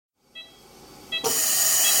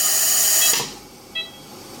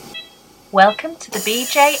Welcome to the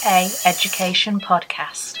BJA Education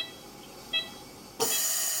Podcast.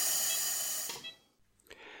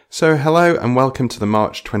 So hello and welcome to the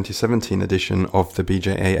March 2017 edition of the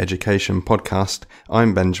BJA Education Podcast.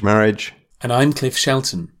 I'm Benj Marriage. And I'm Cliff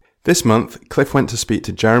Shelton. This month, Cliff went to speak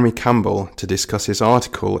to Jeremy Campbell to discuss his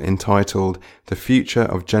article entitled The Future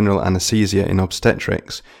of General Anaesthesia in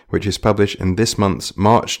Obstetrics, which is published in this month's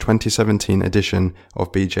March 2017 edition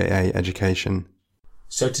of BJA Education.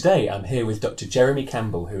 So today I'm here with Dr. Jeremy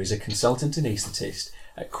Campbell, who is a consultant anaesthetist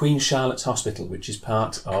at Queen Charlotte's Hospital, which is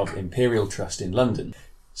part of Imperial Trust in London.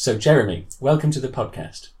 So Jeremy, welcome to the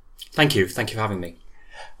podcast. Thank you for having me.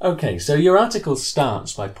 Okay, so your article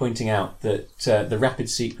starts by pointing out that the rapid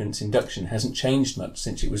sequence induction hasn't changed much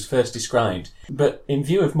since it was first described, but in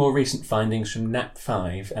view of more recent findings from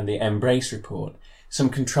NAP5 and the EMBRACE report, some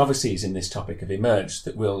controversies in this topic have emerged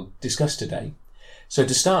that we'll discuss today. So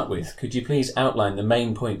to start with, could you please outline the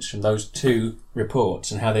main points from those two reports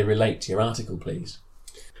and how they relate to your article, please?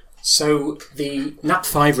 So the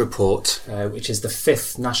NAP5 report, which is the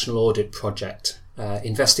fifth national audit project,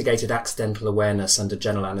 investigated accidental awareness under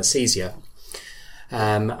general anaesthesia.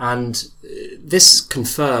 And this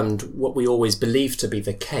confirmed what we always believed to be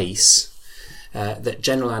the case, that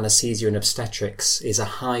general anaesthesia in obstetrics is a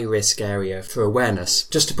high-risk area for awareness.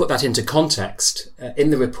 Just to put that into context, in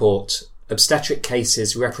the report, obstetric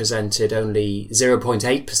cases represented only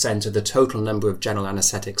 0.8% of the total number of general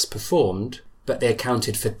anaesthetics performed, but they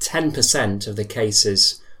accounted for 10% of the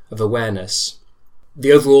cases of awareness.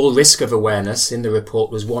 The overall risk of awareness in the report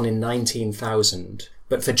was 1 in 19,000,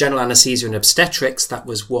 but for general anaesthesia in obstetrics, that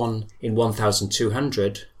was 1 in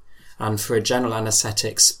 1,200, and for a general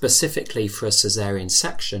anaesthetic specifically for a caesarean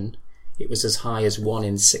section, it was as high as 1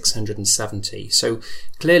 in 670. So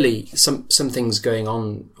clearly some things going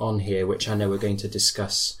on here, which I know we're going to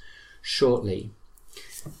discuss shortly.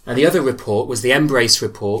 And the other report was the EMBRACE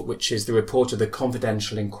report, which is the report of the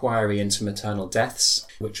confidential inquiry into maternal deaths,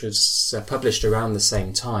 which was published around the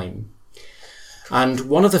same time. And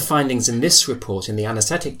one of the findings in this report, in the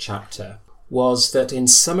anaesthetic chapter, was that in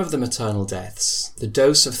some of the maternal deaths, the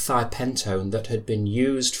dose of thiopentone that had been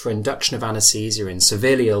used for induction of anaesthesia in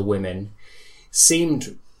severely ill women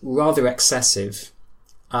seemed rather excessive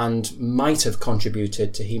and might have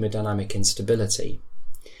contributed to hemodynamic instability.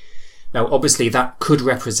 Now, obviously, that could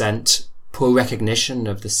represent poor recognition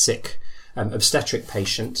of the sick obstetric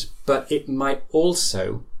patient, but it might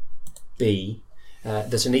also be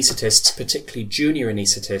that anaesthetists, particularly junior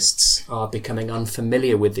anaesthetists, are becoming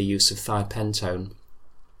unfamiliar with the use of thiopentone.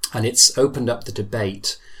 And it's opened up the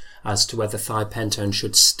debate as to whether thiopentone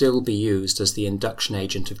should still be used as the induction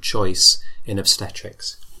agent of choice in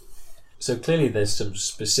obstetrics. So clearly there's some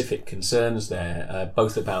specific concerns there,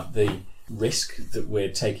 both about the risk that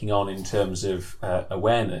we're taking on in terms of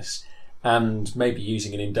awareness and maybe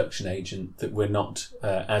using an induction agent that we're not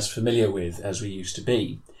as familiar with as we used to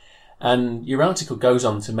be. And your article goes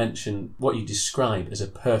on to mention what you describe as a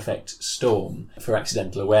perfect storm for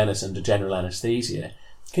accidental awareness under general anaesthesia.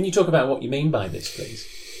 Can you talk about what you mean by this, please?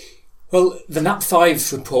 Well, the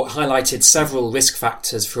NAP5 report highlighted several risk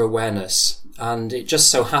factors for awareness, and it just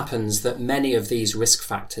so happens that many of these risk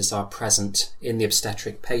factors are present in the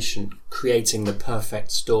obstetric patient, creating the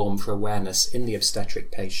perfect storm for awareness in the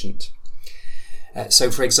obstetric patient.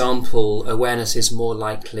 So, for example, awareness is more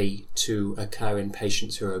likely to occur in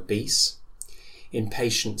patients who are obese, in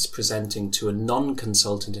patients presenting to a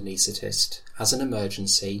non-consultant anaesthetist as an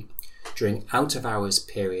emergency during out-of-hours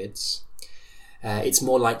periods. It's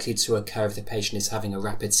more likely to occur if the patient is having a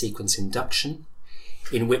rapid sequence induction,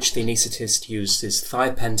 in which the anaesthetist uses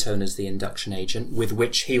thiopentone as the induction agent, with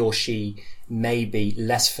which he or she may be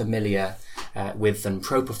less familiar with than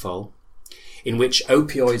propofol, in which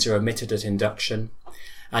opioids are omitted at induction,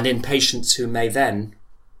 and in patients who may then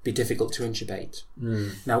be difficult to intubate.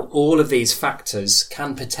 Now, all of these factors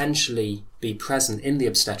can potentially be present in the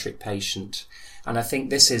obstetric patient, and I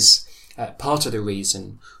think this is part of the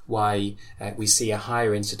reason why we see a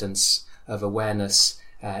higher incidence of awareness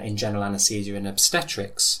in general anaesthesia in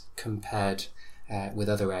obstetrics compared with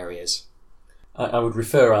other areas. I would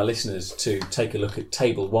refer our listeners to take a look at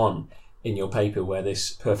Table 1 in your paper where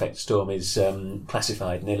this perfect storm is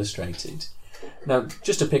classified and illustrated. Now,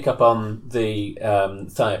 just to pick up on the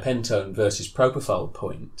thiopentone versus propofol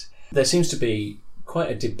point, there seems to be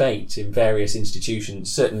quite a debate in various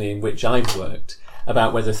institutions, certainly in which I've worked,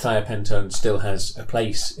 about whether thiopentone still has a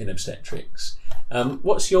place in obstetrics.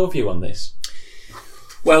 What's your view on this?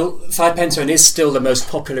 Well, thiopentone is still the most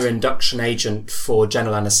popular induction agent for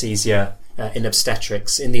general anaesthesia in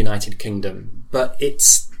obstetrics in the United Kingdom, but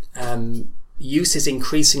its use is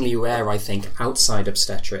increasingly rare, I think, outside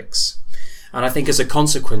obstetrics. And I think as a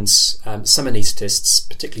consequence, some anaesthetists,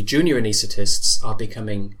 particularly junior anaesthetists, are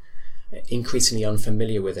becoming increasingly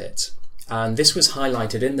unfamiliar with it. And this was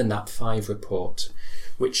highlighted in the NAP5 report,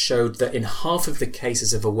 which showed that in half of the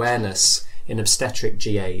cases of awareness in obstetric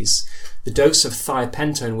GAs, the dose of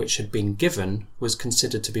thiopentone which had been given was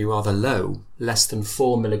considered to be rather low, less than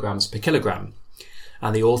 4 milligrams per kilogram.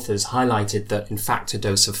 And the authors highlighted that, in fact, a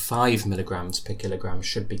dose of 5 milligrams per kilogram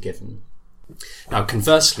should be given. Now,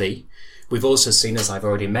 conversely, we've also seen, as I've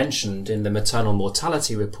already mentioned, in the maternal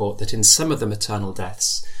mortality report, that in some of the maternal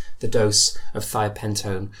deaths, the dose of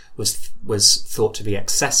thiopentone was thought to be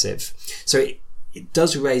excessive. So it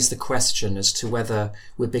does raise the question as to whether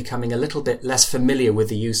we're becoming a little bit less familiar with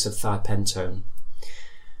the use of thiopentone.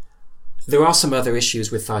 There are some other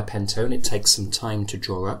issues with thiopentone. It takes some time to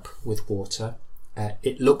draw up with water.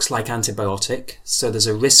 It looks like antibiotic, so there's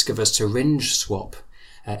a risk of a syringe swap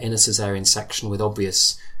in a caesarean section with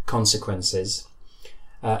obvious consequences.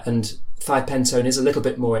 And thiopentone is a little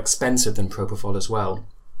bit more expensive than propofol as well.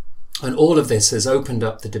 And all of this has opened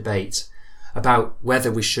up the debate about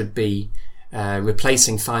whether we should be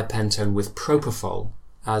replacing thiopentone with propofol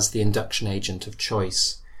as the induction agent of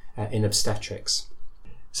choice in obstetrics.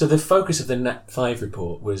 So the focus of the NAP5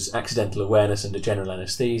 report was accidental awareness under general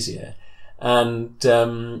anaesthesia, and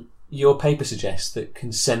your paper suggests that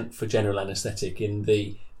consent for general anaesthetic in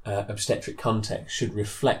the obstetric context should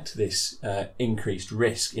reflect this increased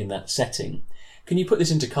risk in that setting. Can you put this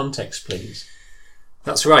into context, please?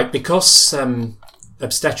 That's right. Because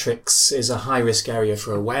obstetrics is a high-risk area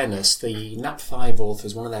for awareness, the NAP5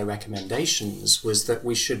 authors, one of their recommendations was that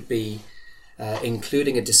we should be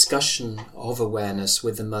including a discussion of awareness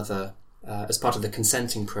with the mother as part of the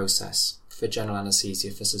consenting process for general anaesthesia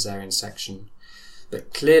for caesarean section.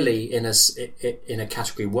 But clearly in a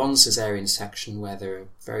category 1 caesarean section where there are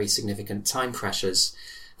very significant time pressures,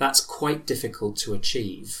 that's quite difficult to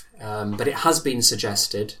achieve. But it has been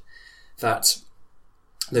suggested that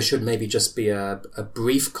there should maybe just be a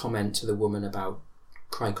brief comment to the woman about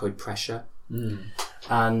cricoid pressure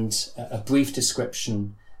and a brief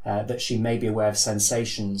description that she may be aware of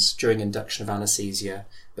sensations during induction of anaesthesia,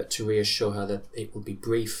 but to reassure her that it will be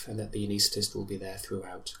brief and that the anaesthetist will be there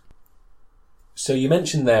throughout. So you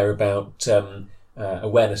mentioned there about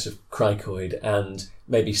awareness of cricoid and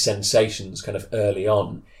maybe sensations kind of early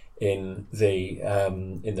on in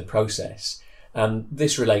the process. And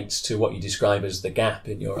this relates to what you describe as the gap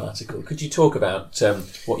in your article. Could you talk about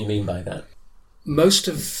what you mean by that? Most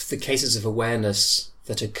of the cases of awareness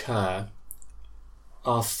that occur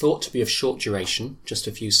are thought to be of short duration, just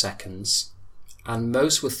a few seconds, and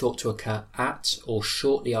most were thought to occur at or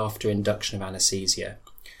shortly after induction of anaesthesia.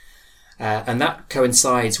 And that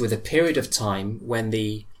coincides with a period of time when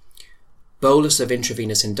the bolus of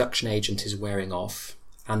intravenous induction agent is wearing off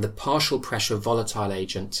and the partial pressure volatile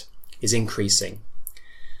agent is increasing.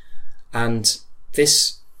 And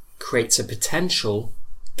this creates a potential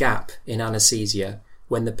gap in anaesthesia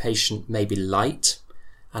when the patient may be light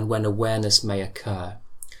and when awareness may occur.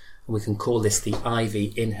 And we can call this the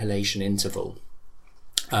IV inhalation interval.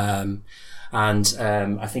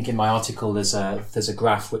 I think in my article there's a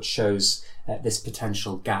graph which shows this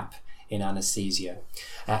potential gap in anaesthesia.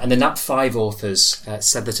 And the NAP5 authors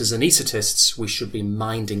said that as anaesthetists we should be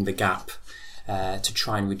minding the gap to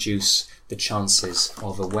try and reduce the chances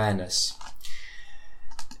of awareness.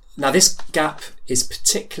 Now this gap is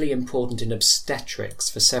particularly important in obstetrics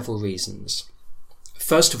for several reasons.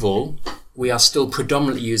 First of all, we are still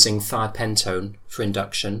predominantly using thiopentone for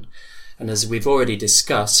induction, and as we've already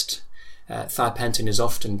discussed, thiopentone is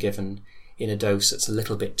often given in a dose that's a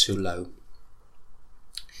little bit too low.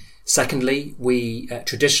 Secondly, we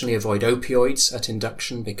traditionally avoid opioids at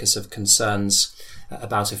induction because of concerns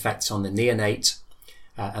about effects on the neonate,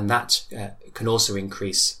 and that can also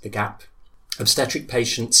increase the gap. Obstetric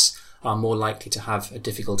patients are more likely to have a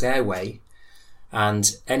difficult airway,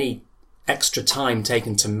 and any extra time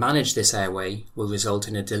taken to manage this airway will result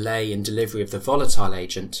in a delay in delivery of the volatile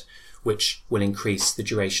agent, which will increase the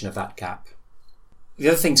duration of that gap. The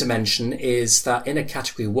other thing to mention is that in a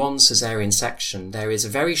category 1 caesarean section, there is a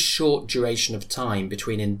very short duration of time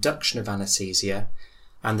between induction of anaesthesia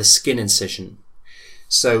and the skin incision.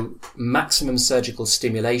 So maximum surgical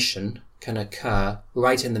stimulation can occur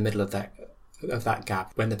right in the middle of that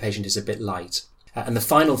gap when the patient is a bit light. And the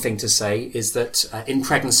final thing to say is that in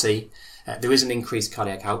pregnancy, there is an increased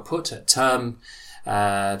cardiac output. At term,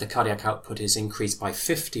 the cardiac output is increased by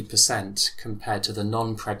 50% compared to the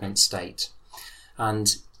non-pregnant state.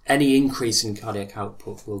 And any increase in cardiac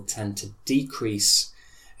output will tend to decrease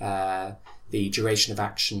the duration of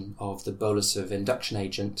action of the bolus of induction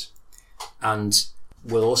agent. And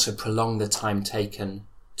will also prolong the time taken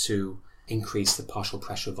to increase the partial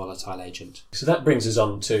pressure of volatile agent. So that brings us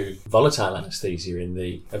on to volatile anaesthesia in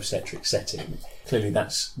the obstetric setting. Clearly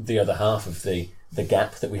that's the other half of the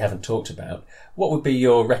gap that we haven't talked about. What would be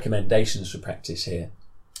your recommendations for practice here?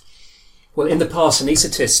 Well, in the past,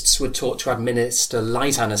 anaesthetists were taught to administer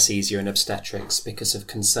light anaesthesia in obstetrics because of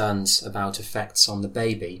concerns about effects on the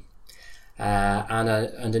baby.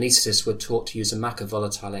 And anaesthetists were taught to use a MAC of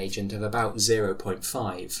volatile agent of about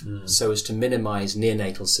 0.5 so as to minimise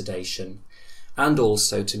neonatal sedation and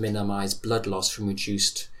also to minimise blood loss from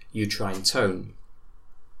reduced uterine tone.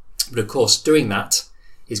 But of course, doing that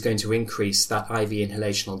is going to increase that IV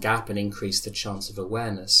inhalational gap and increase the chance of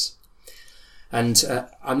awareness. And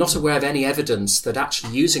I'm not aware of any evidence that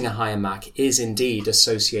actually using a higher MAC is indeed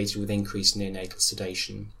associated with increased neonatal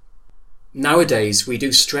sedation. Nowadays, we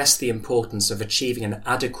do stress the importance of achieving an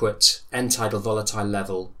adequate end-tidal volatile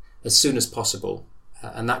level as soon as possible,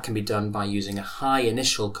 and that can be done by using a high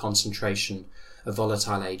initial concentration of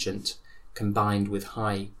volatile agent combined with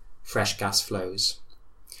high fresh gas flows.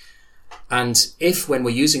 And if, when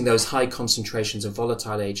we're using those high concentrations of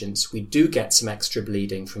volatile agents, we do get some extra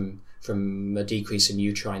bleeding from a decrease in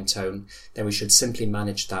uterine tone, then we should simply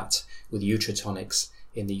manage that with uterotonics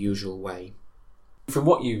in the usual way. From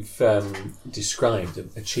what you've described,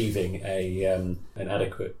 achieving an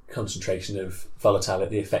adequate concentration of volatile at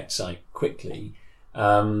the effect site quickly,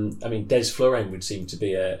 desflurane would seem to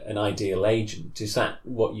be an ideal agent. Is that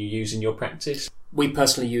what you use in your practice? We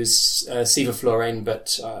personally use sevoflurane,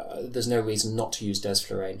 but there's no reason not to use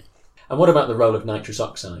desflurane. And what about the role of nitrous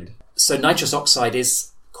oxide? So nitrous oxide is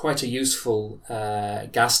quite a useful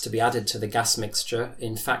gas to be added to the gas mixture.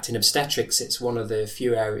 In fact, in obstetrics, it's one of the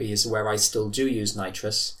few areas where I still do use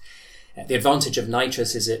nitrous. The advantage of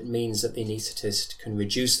nitrous is it means that the anaesthetist can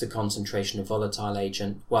reduce the concentration of volatile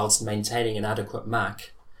agent whilst maintaining an adequate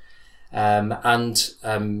MAC. Nitrous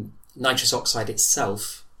oxide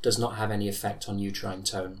itself does not have any effect on uterine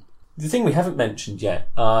tone. The thing we haven't mentioned yet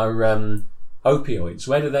are opioids.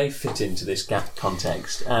 Where do they fit into this gap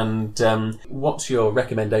context? And what's your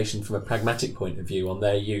recommendation from a pragmatic point of view on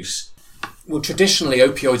their use? Well, traditionally,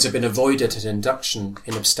 opioids have been avoided at induction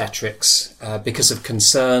in obstetrics because of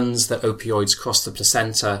concerns that opioids cross the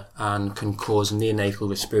placenta and can cause neonatal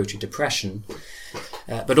respiratory depression.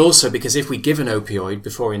 But also because if we give an opioid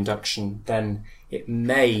before induction, then it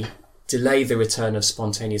may delay the return of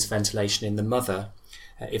spontaneous ventilation in the mother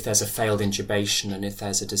if there's a failed intubation and if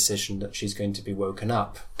there's a decision that she's going to be woken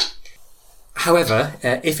up. However,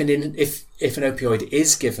 if an opioid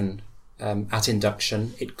is given at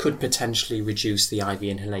induction, it could potentially reduce the IV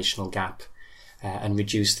inhalational gap and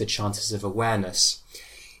reduce the chances of awareness.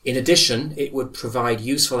 In addition, it would provide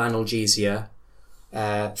useful analgesia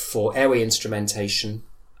for airway instrumentation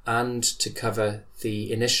and to cover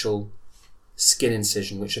the initial skin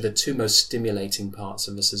incision, which are the two most stimulating parts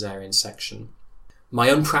of the caesarean section. My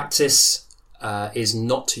own practice is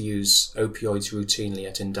not to use opioids routinely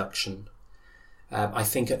at induction. I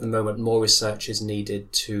think at the moment more research is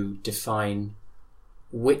needed to define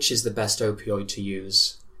which is the best opioid to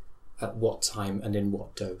use, at what time and in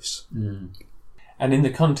what dose. Mm. And in the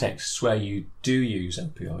contexts where you do use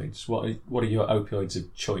opioids, what are your opioids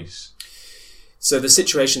of choice? So the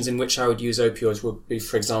situations in which I would use opioids would be,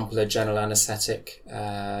 for example, a general anaesthetic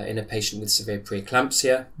in a patient with severe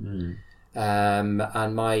preeclampsia. Mm.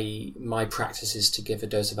 And my practice is to give a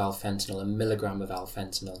dose of alfentanil, 1 milligram of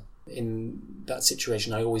alfentanil. In that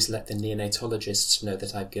situation, I always let the neonatologists know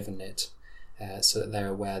that I've given it, so that they're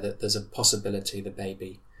aware that there's a possibility the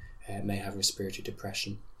baby may have respiratory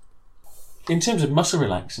depression. In terms of muscle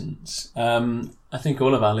relaxants, I think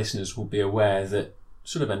all of our listeners will be aware that,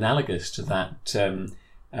 sort of analogous to that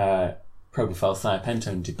propofol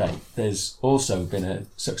thiopentone debate, there's also been a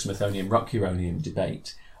suxamethonium rocuronium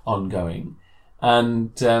debate ongoing.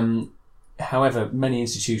 And however, many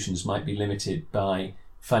institutions might be limited by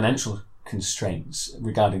financial constraints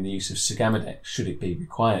regarding the use of Sagamidex, should it be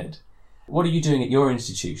required. What are you doing at your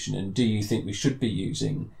institution, and do you think we should be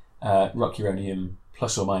using rocuronium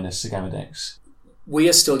plus or minus Sagamidex? We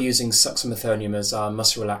are still using suxamethonium as our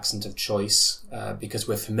muscle relaxant of choice because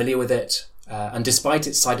we're familiar with it. And despite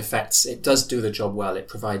its side effects, it does do the job well. It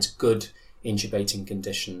provides good intubating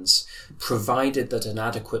conditions, provided that an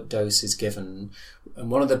adequate dose is given.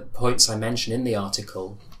 And one of the points I mention in the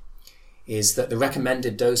article is that the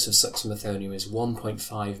recommended dose of suxamethonium is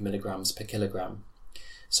 1.5 milligrams per kilogram.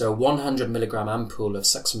 So a 100 milligram ampoule of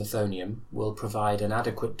suxamethonium will provide an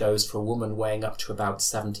adequate dose for a woman weighing up to about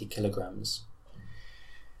 70 kilograms.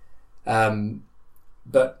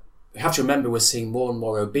 But we have to remember we're seeing more and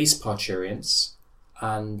more obese parturients,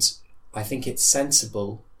 and I think it's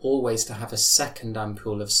sensible always to have a second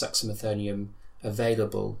ampoule of succinylcholine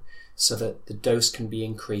available so that the dose can be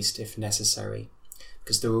increased if necessary.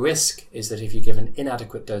 Because the risk is that if you give an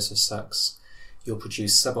inadequate dose of sux, you'll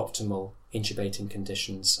produce suboptimal intubating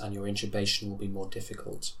conditions and your intubation will be more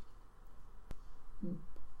difficult.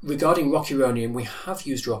 Regarding rocuronium, we have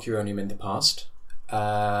used rocuronium in the past.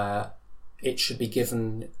 It should be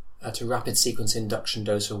given at a rapid sequence induction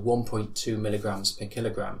dose of 1.2 milligrams per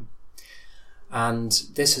kilogram. And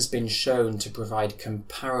this has been shown to provide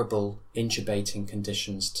comparable intubating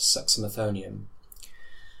conditions to succinylcholine.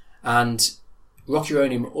 And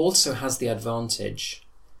rocuronium also has the advantage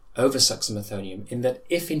over succinylcholine in that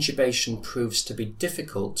if intubation proves to be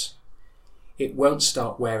difficult, it won't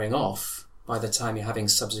start wearing off by the time you're having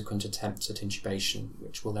subsequent attempts at intubation,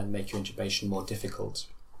 which will then make your intubation more difficult.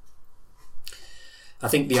 I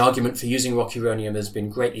think the argument for using rocuronium has been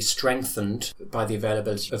greatly strengthened by the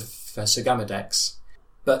availability of Sugamadex.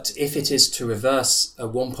 But if it is to reverse a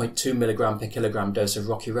 1.2 milligram per kilogram dose of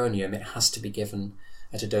rocuronium, it has to be given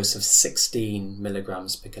at a dose of 16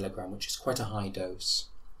 milligrams per kilogram, which is quite a high dose.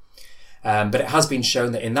 But it has been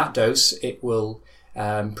shown that in that dose, it will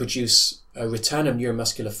produce a return of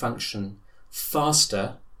neuromuscular function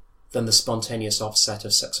faster than the spontaneous offset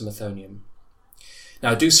of succinylcholine.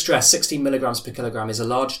 Now, I do stress 16 milligrams per kilogram is a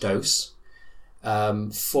large dose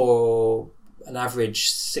for an average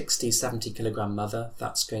 60, 70 kilogram mother.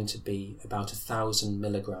 That's going to be about 1,000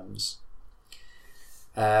 milligrams.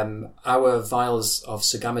 Our vials of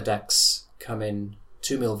Sugamadex come in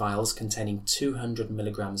 2 ml vials containing 200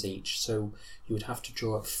 milligrams each. So you would have to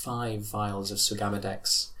draw up 5 vials of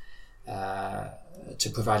Sugamadex to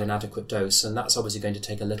provide an adequate dose. And that's obviously going to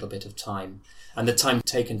take a little bit of time. And the time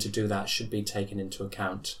taken to do that should be taken into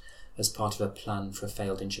account as part of a plan for a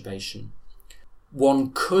failed intubation.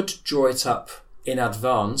 One could draw it up in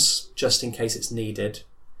advance just in case it's needed,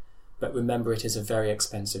 but remember it is a very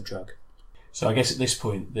expensive drug. So I guess at this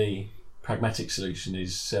point the pragmatic solution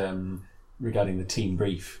is regarding the team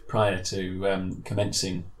brief prior to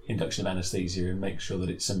commencing induction of anaesthesia and make sure that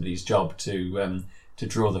it's somebody's job to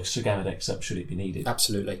draw the Sugamadex up should it be needed.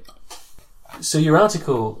 Absolutely. So your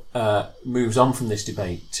article moves on from this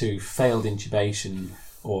debate to failed intubation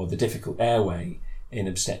or the difficult airway in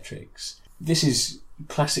obstetrics. This is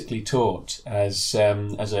classically taught as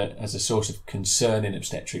a source of concern in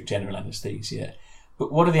obstetric general anaesthesia.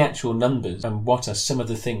 But what are the actual numbers and what are some of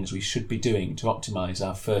the things we should be doing to optimise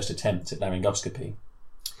our first attempt at laryngoscopy?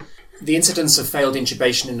 The incidence of failed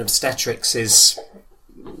intubation in obstetrics is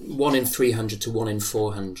 1 in 300 to 1 in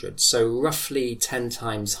 400, so roughly 10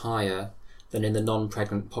 times higher than in the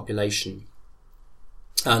non-pregnant population.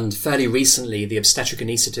 And fairly recently, the Obstetric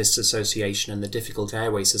Anaesthetists Association and the Difficult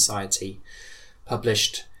Airway Society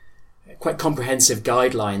published quite comprehensive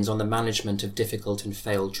guidelines on the management of difficult and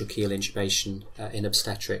failed tracheal intubation in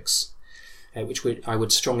obstetrics, which I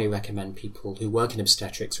would strongly recommend people who work in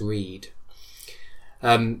obstetrics read.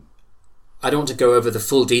 I don't want to go over the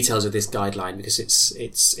full details of this guideline because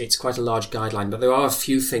it's quite a large guideline, but there are a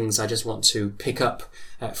few things I just want to pick up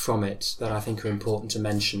from it that I think are important to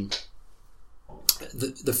mention.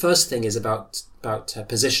 The first thing is about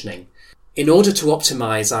positioning. In order to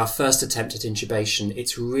optimise our first attempt at intubation,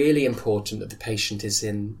 it's really important that the patient is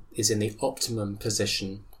in the optimum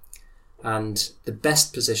position, and the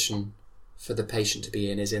best position for the patient to be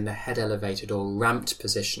in is in the head elevated or ramped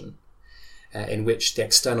position, in which the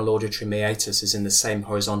external auditory meatus is in the same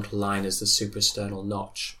horizontal line as the suprasternal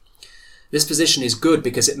notch. This position is good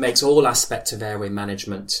because it makes all aspects of airway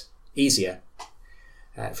management easier.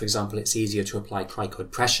 For example, it's easier to apply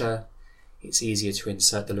cricoid pressure, it's easier to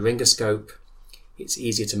insert the laryngoscope, it's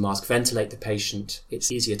easier to mask ventilate the patient,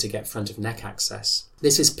 it's easier to get front of neck access.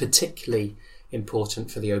 This is particularly important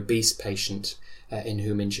for the obese patient in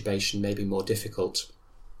whom intubation may be more difficult.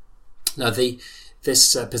 Now,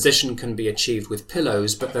 this position can be achieved with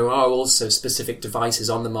pillows, but there are also specific devices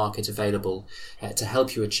on the market available to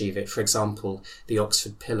help you achieve it. For example, the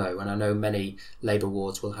Oxford pillow, and I know many labour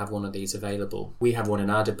wards will have one of these available. We have one in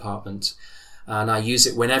our department, and I use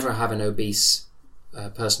it whenever I have an obese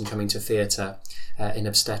person coming to theatre in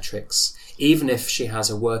obstetrics, even if she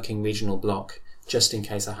has a working regional block, just in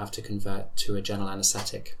case I have to convert to a general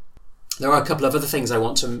anaesthetic. There are a couple of other things I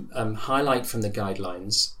want to highlight from the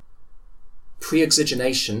guidelines.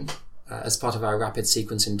 Pre-oxygenation as part of our rapid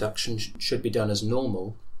sequence induction should be done as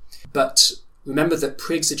normal, but remember that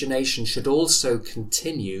pre-oxygenation should also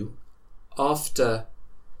continue after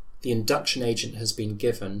the induction agent has been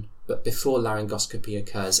given but before laryngoscopy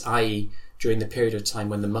occurs, i.e. during the period of time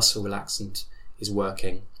when the muscle relaxant is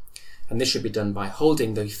working. And this should be done by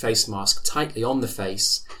holding the face mask tightly on the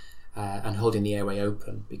face and holding the airway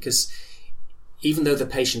open, because even though the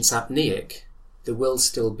patient's apneic, there will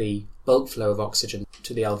still be bulk flow of oxygen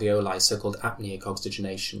to the alveoli, so-called apneic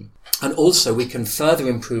oxygenation. And also we can further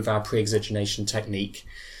improve our pre-oxygenation technique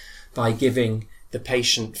by giving the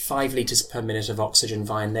patient 5 litres per minute of oxygen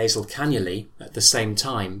via nasal cannulae at the same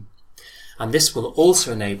time. And this will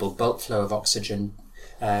also enable bulk flow of oxygen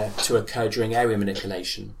to occur during airway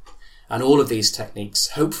manipulation. And all of these techniques,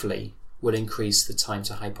 hopefully, will increase the time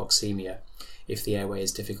to hypoxemia if the airway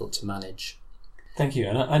is difficult to manage. Thank you.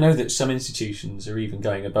 And I know that some institutions are even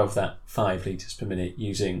going above that 5 litres per minute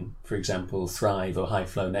using, for example, Thrive or high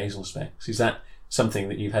flow nasal specs. Is that something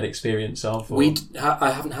that you've had experience of? Or?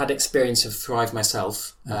 I haven't had experience of Thrive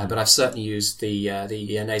myself, but I've certainly used the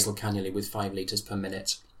nasal cannulae with 5 litres per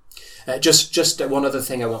minute. Just one other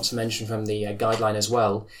thing I want to mention from the guideline as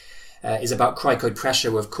well is about cricoid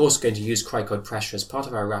pressure. We're of course going to use cricoid pressure as part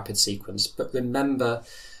of our rapid sequence, but remember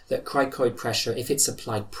that cricoid pressure, if it's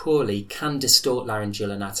applied poorly, can distort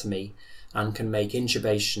laryngeal anatomy and can make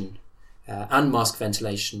intubation and mask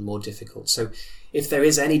ventilation more difficult. So if there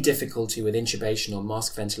is any difficulty with intubation or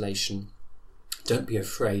mask ventilation, don't be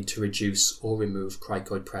afraid to reduce or remove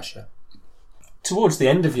cricoid pressure. Towards the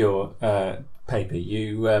end of your paper,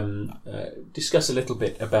 you discuss a little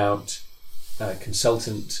bit about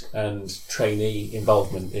consultant and trainee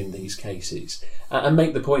involvement in these cases, and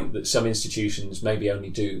make the point that some institutions maybe only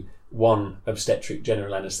do one obstetric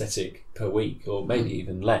general anaesthetic per week, or maybe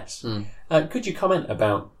even less. Could you comment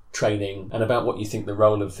about training and about what you think the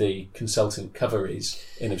role of the consultant cover is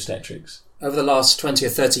in obstetrics? Over the last 20 or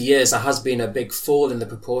 30 years, there has been a big fall in the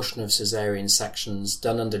proportion of caesarean sections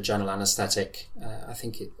done under general anaesthetic. I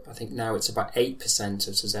think now it's about 8%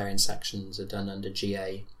 of caesarean sections are done under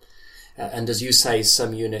GA. And as you say,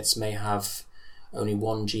 some units may have only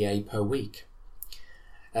one GA per week.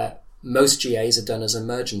 Most GAs are done as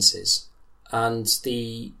emergencies, and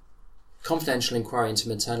the confidential inquiry into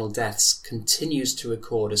maternal deaths continues to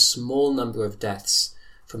record a small number of deaths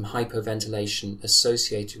from hypoventilation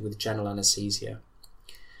associated with general anaesthesia.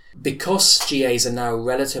 Because GAs are now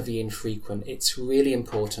relatively infrequent, it's really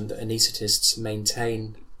important that anaesthetists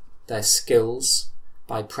maintain their skills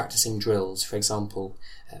by practicing drills, for example,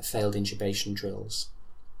 failed intubation drills.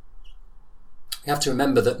 You have to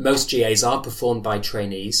remember that most GAs are performed by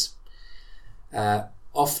trainees,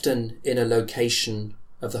 often in a location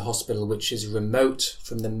of the hospital which is remote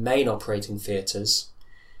from the main operating theatres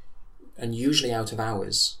and usually out of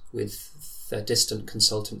hours with distant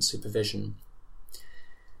consultant supervision.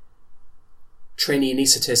 Trainee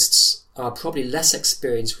anaesthetists are probably less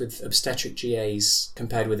experienced with obstetric GAs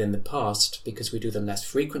compared with in the past because we do them less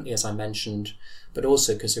frequently, as I mentioned, but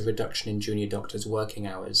also because of reduction in junior doctors' working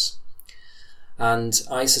hours. And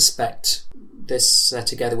I suspect this,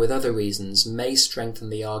 together with other reasons, may strengthen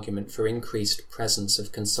the argument for increased presence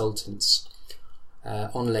of consultants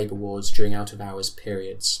on labour wards during out-of-hours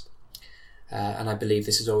periods. And I believe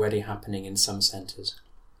this is already happening in some centres.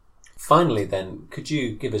 Finally then, could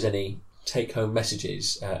you give us any take-home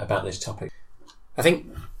messages about this topic? I think,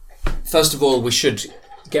 first of all, we should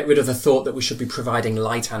get rid of the thought that we should be providing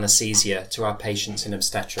light anaesthesia to our patients in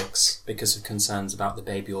obstetrics because of concerns about the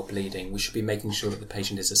baby or bleeding. We should be making sure that the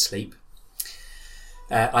patient is asleep.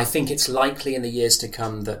 I think it's likely in the years to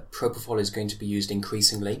come that propofol is going to be used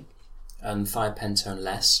increasingly and thiopentone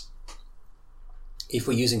less. If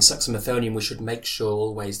we're using succinylmethonium, we should make sure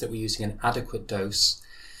always that we're using an adequate dose,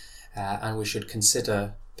 and we should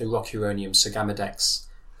consider the rocuronium-sogamadex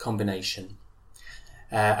combination.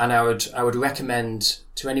 And I would recommend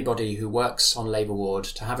to anybody who works on labour ward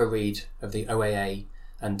to have a read of the OAA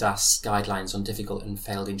and DAS guidelines on difficult and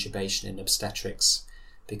failed intubation in obstetrics,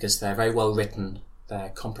 because they're very well written, they're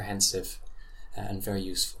comprehensive, and very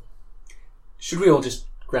useful. Should we all just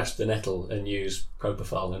grasp the nettle and use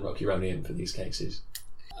propofol and rocuronium for these cases?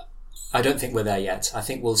 I don't think we're there yet. I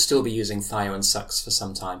think we'll still be using thio and sucks for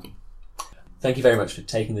some time. Thank you very much for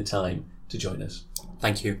taking the time to join us.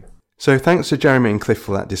 Thank you. So thanks to Jeremy and Cliff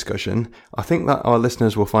for that discussion. I think that our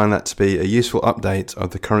listeners will find that to be a useful update of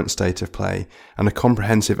the current state of play and a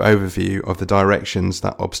comprehensive overview of the directions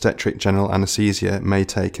that obstetric general anaesthesia may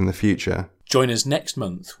take in the future. Join us next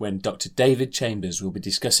month when Dr. David Chambers will be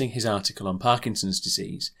discussing his article on Parkinson's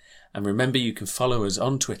disease. And remember, you can follow us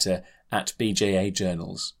on Twitter at BJA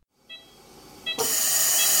Journals.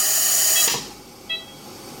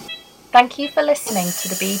 Thank you for listening to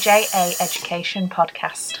the BJA Education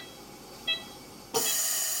Podcast.